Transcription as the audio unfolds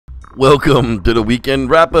Welcome to the weekend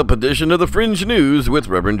wrap-up edition of the Fringe News with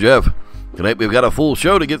Reverend Jeff. Tonight we've got a full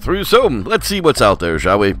show to get through, so let's see what's out there,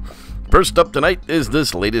 shall we? First up tonight is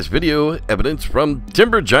this latest video evidence from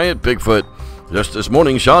Timber Giant Bigfoot. Just this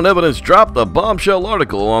morning, Sean Evidence dropped a bombshell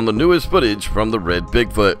article on the newest footage from the Red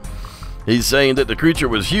Bigfoot. He's saying that the creature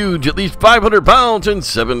was huge, at least 500 pounds and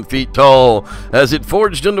 7 feet tall, as it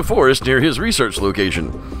foraged in the forest near his research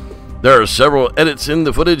location. There are several edits in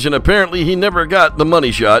the footage, and apparently he never got the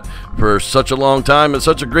money shot for such a long time and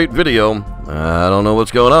such a great video. I don't know what's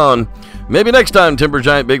going on. Maybe next time, Timber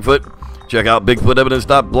Giant Bigfoot. Check out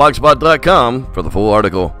bigfootevidence.blogspot.com for the full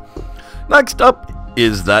article. Next up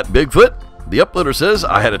is That Bigfoot. The uploader says,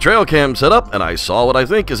 I had a trail cam set up and I saw what I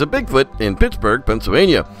think is a Bigfoot in Pittsburgh,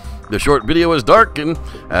 Pennsylvania. The short video is dark and,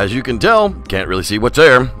 as you can tell, can't really see what's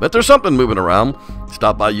there, but there's something moving around.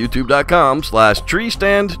 Stop by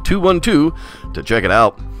youtube.com/treestand212 to check it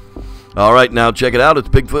out. Alright, now check it out. It's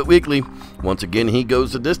Bigfoot Weekly. Once again, he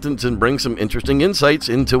goes the distance and brings some interesting insights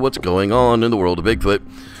into what's going on in the world of Bigfoot.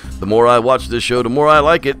 The more I watch this show, the more I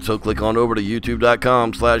like it, so click on over to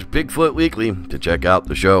youtube.com/bigfootweekly to check out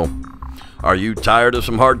the show. Are you tired of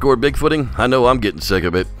some hardcore Bigfooting? I know I'm getting sick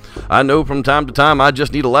of it. I know from time to time I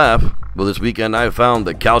just need a laugh. Well, this weekend I found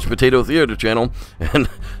the couchpotatotheatre channel, and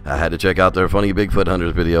I had to check out their funny Bigfoot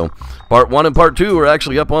Hunters video. Part 1 and Part 2 are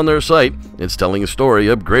actually up on their site. It's telling a story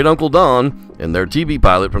of Great Uncle Don and their TV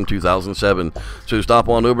pilot from 2007. So stop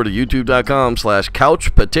on over to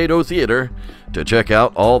youtube.com/couchpotatotheatre to check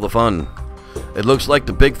out all the fun. It looks like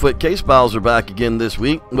the Bigfoot case files are back again this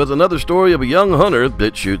week with another story of a young hunter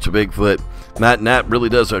that shoots a Bigfoot. Matt Knapp really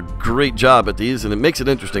does a great job at these, and it makes it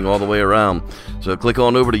interesting all the way around. So click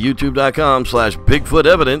on over to youtube.com/Bigfoot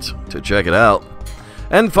Evidence to check it out.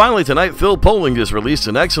 And finally tonight, Phil Poling has released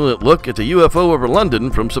an excellent look at the UFO over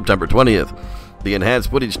London from September 20th. The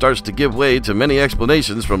enhanced footage starts to give way to many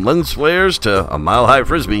explanations, from lens flares to a mile-high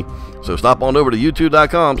frisbee. So stop on over to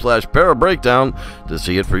youtube.com/Parabreakdown to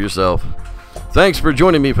see it for yourself. Thanks for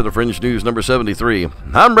joining me for the Fringe News number 73.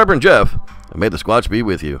 I'm Reverend Jeff, and may the Squatch be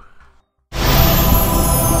with you.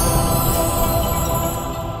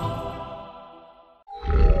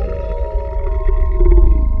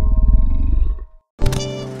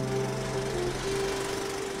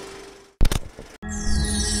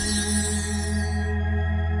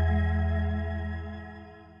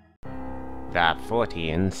 The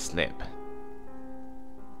Fortean Slip.